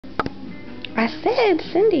I said,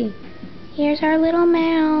 Cindy. Here's our little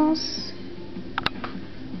mouse.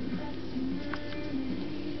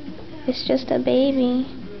 It's just a baby.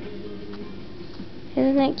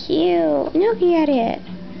 Isn't it cute? Look at it.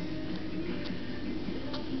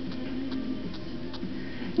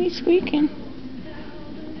 He's squeaking.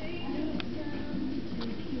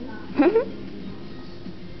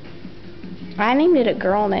 I named it a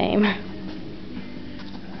girl name.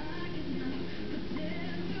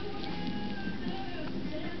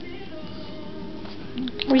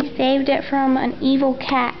 We saved it from an evil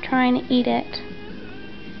cat trying to eat it.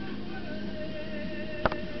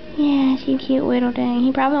 Yes, you cute little thing.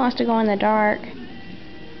 He probably wants to go in the dark.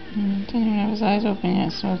 He doesn't even have his eyes open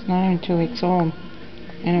yet, so it's not even 2 weeks old.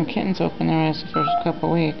 I know kittens open their eyes the first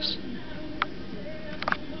couple weeks.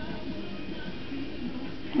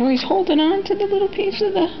 Oh, he's holding on to the little piece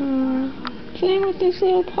of the thing with his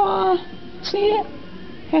little paw. See it?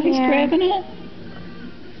 How he's grabbing it?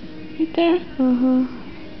 Right there?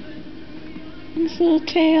 And his little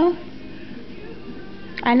tail.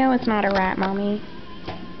 I know it's not a rat, Mommy.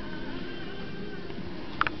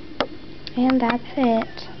 And that's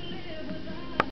it.